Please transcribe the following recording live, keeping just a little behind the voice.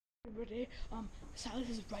Everybody, Silas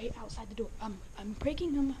is right outside the door. I'm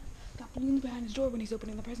breaking him. Got balloons behind his door when he's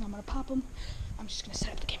opening the present. I'm gonna pop him. I'm just gonna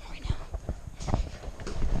set up the camera right now.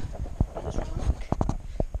 What's wrong?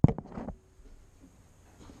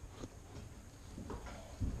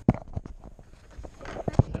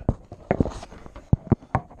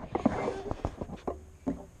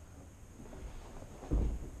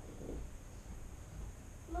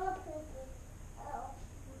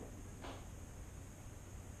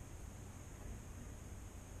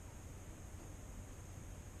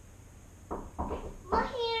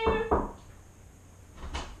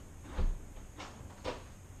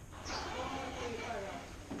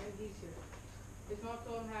 His mom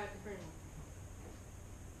told him how to print them.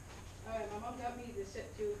 Alright, my mom got me the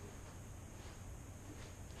set too.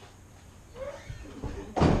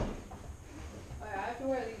 Alright, I have to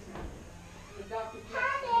wear these now. The doctor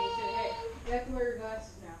checked me and he said, hey, you have to wear your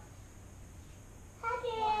glasses now. Are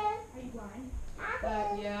you blind?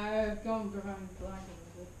 Yeah, I've gone behind blind a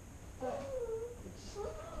little bit.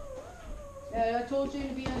 Yeah, I told you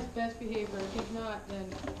to be on his best behavior. If he's not, then...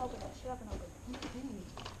 Open it. Shut up and open it.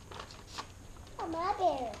 Oh, my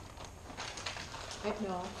bear. Heck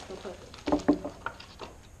no, don't touch it.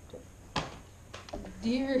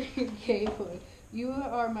 Dear Gaywood, you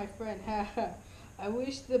are my friend. Haha. I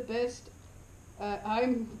wish the best.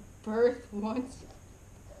 I'm birth once.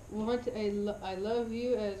 I love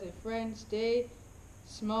you as a friend. Stay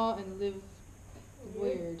small and live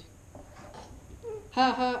weird.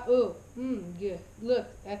 Haha. Oh. Yeah. Look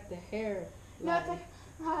at the hair. No, it's like,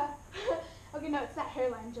 okay, no, it's that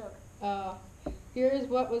hairline joke. Here's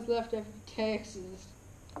what was left after taxes.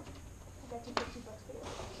 I got you $50 for you.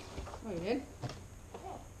 Oh, you did?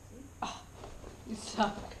 Yeah. Oh, you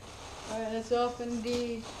suck. Alright, let's open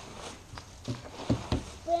the...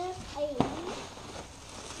 Open, please.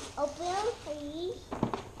 Open, please.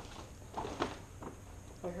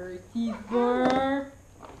 I heard Heather.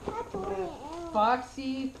 Open it.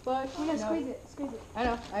 Foxy plush. Oh, no, squeeze it. Squeeze it. I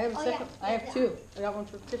know. I have a Oh, second. yeah. I have two. I got one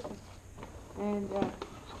for Christmas. And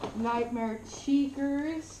Nightmare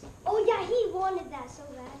Cheekers. Oh, yeah, he wanted that so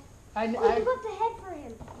bad. Oh, you got the head for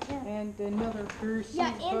him. Yeah. And another Hershey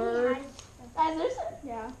Yeah, and bird. he has...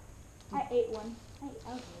 Yeah. I ate one. I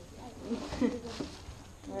was lazy.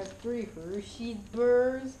 I have 3 Hershey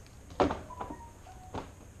birds. Is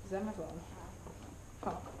that my phone?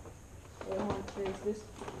 Oh. I want to trace this.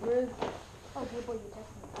 Where's Oh, good boy, you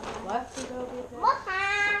texted me. what?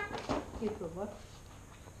 Mama. Get the what?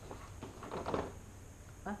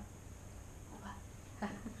 Huh?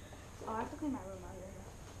 Oh, I have to clean my room out here.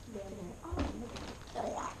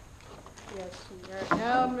 Yes, sweetheart.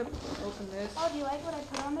 Now I'm gonna open this. Oh, do you like what I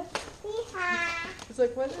put on this? It's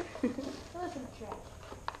like what? Listen, trash.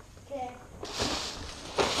 Good.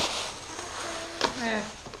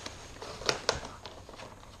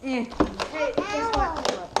 Hey, guess what?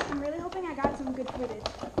 I'm really hoping I got some good footage.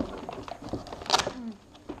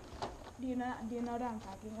 Do you know what I'm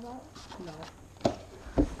talking about? No.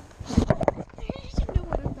 You know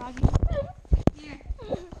what I'm talking about.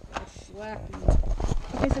 I'll slap you.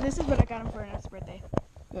 Okay, so this is what I got him for his birthday.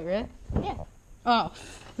 What, really? Yeah. Oh.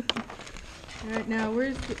 Alright, now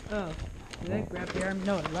where's the... Oh. Did I grab the arm?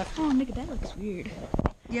 No, I left it. Oh, nigga, that looks weird.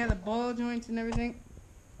 Yeah, the ball joints and everything.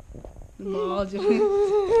 The ball joints.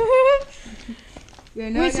 Yeah,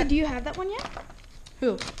 no, Wait, so do you have that one yet?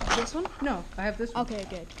 Who? This one? No, I have this one. Okay,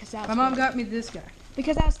 good. My mom got me this guy.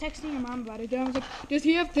 Because I was texting your mom about it. And I was like, does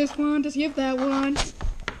he have this one? Does he have that one?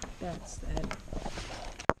 That's that.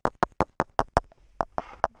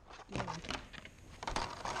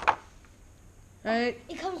 Right?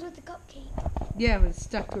 It comes with the cupcake. Yeah, but it's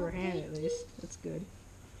stuck to her hand at least. That's good.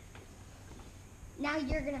 Now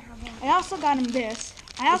you're going to have one. I also got him this.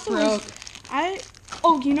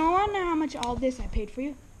 Oh, you know I know how much all this I paid for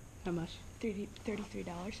you? How much?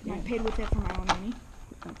 $33. And I paid with it for my own money.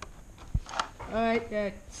 Alright,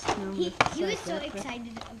 that's... He was so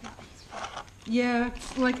excited about his phone. Yeah,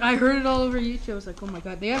 it's like I heard it all over YouTube. I was like, oh my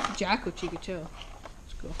god, they have Jacko Chica too.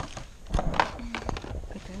 It's cool.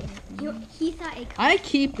 He thought it I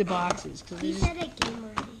keep the boxes. He said it came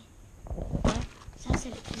already. What? Sal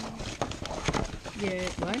said it came already. Yeah,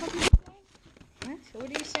 what? What? So what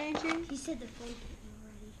are you saying, James? He said the phone came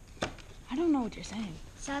already. I don't know what you're saying.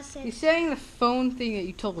 Sal said... You're saying the phone thing that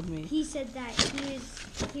you told me. He said that he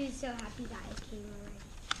was so happy that it came already.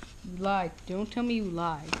 You lied. Don't tell me you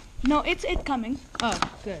lied. No, it's coming. Oh,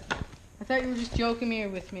 good. I thought you were just joking me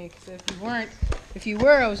with me, because if you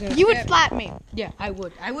were, I was going to You would slap me. Yeah, I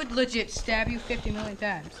would. I would legit stab you 50 million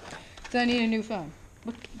times. Because I need a new phone.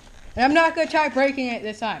 And I'm not going to try breaking it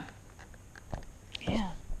this time.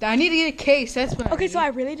 Yeah. I need to get a case. That's what. Okay, so I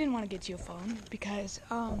really didn't want to get you a phone because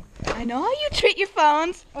I know how you treat your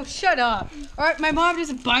phones. Oh, shut up. All right, my mom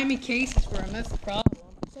doesn't buy me cases for them. That's the problem.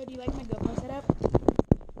 So do you like my GoPro setup?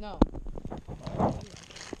 No.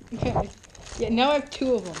 Okay. Yeah, now I have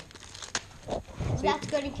 2 of them. That's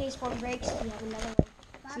good in case one breaks. We have another one.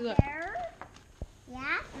 See, look.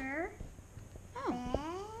 Yeah. Oh.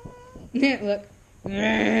 Look.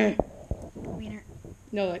 Wiener.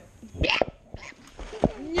 No, look.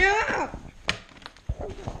 Yeah.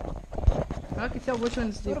 I can tell which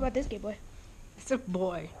one's What about this gay boy? It's a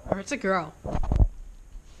boy or it's a girl.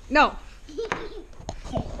 No.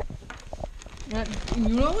 You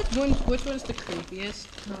know which one's the creepiest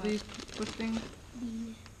of these things?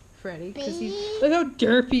 Freddy, because look how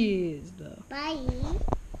derpy he is, though. Bye.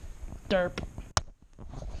 Derp.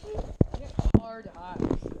 Hard eyes,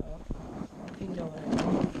 though. If you know what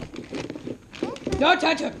I mean. Don't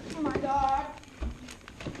touch him! Oh my god.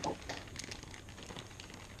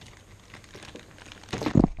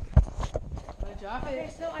 Drop Okay,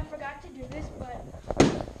 it. so I forgot to do this, but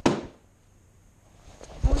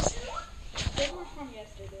they were from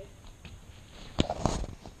yesterday.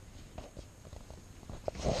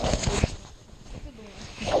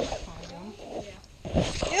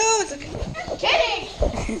 Ew, it's a... Kidding!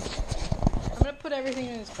 I'm gonna put everything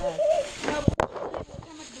in his bag. No, but look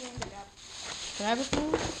how much balloons I got. Can I have a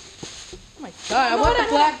balloon? Oh my god, I want the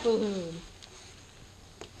black balloon.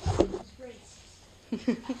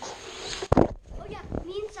 Oh yeah,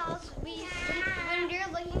 me and Silas, when we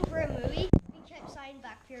were looking for a movie, we kept signing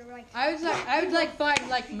back here. We're like, I would like find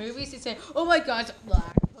like movies and say, oh my god, it's a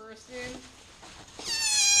black person.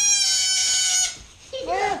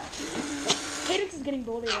 Cadence is getting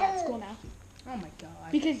bullied at school now Oh my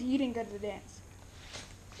god. because you didn't go to the dance.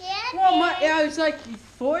 Well, I was like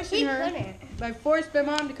forcing he her. couldn't. I forced my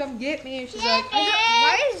mom to come get me, and she's like,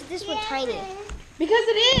 Why is this one tiny? Because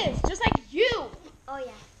it is, just like you. Oh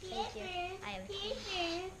yeah, thank you. I have.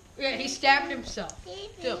 yeah, he stabbed himself.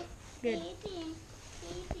 Too. Good.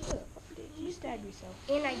 You stabbed yourself.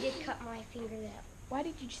 And I did cut my finger that. Why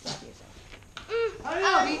did you stab yourself?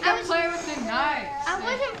 Oh, he kept playing with the knives. I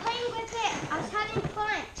wasn't playing with it. I was having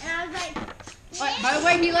fun, and I was like. By the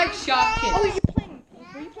way, he likes shop kids. Oh, you're playing.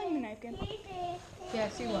 Were you playing the knife game?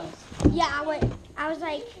 Yes, he was. Yeah, I was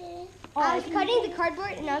like. I was cutting the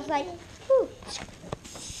cardboard, and I was like. Whew.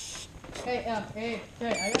 Hey, I gotta tell you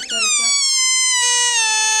something.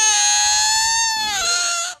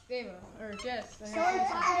 Ava, or Jess,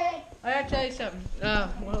 I gotta tell you something.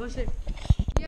 What was it?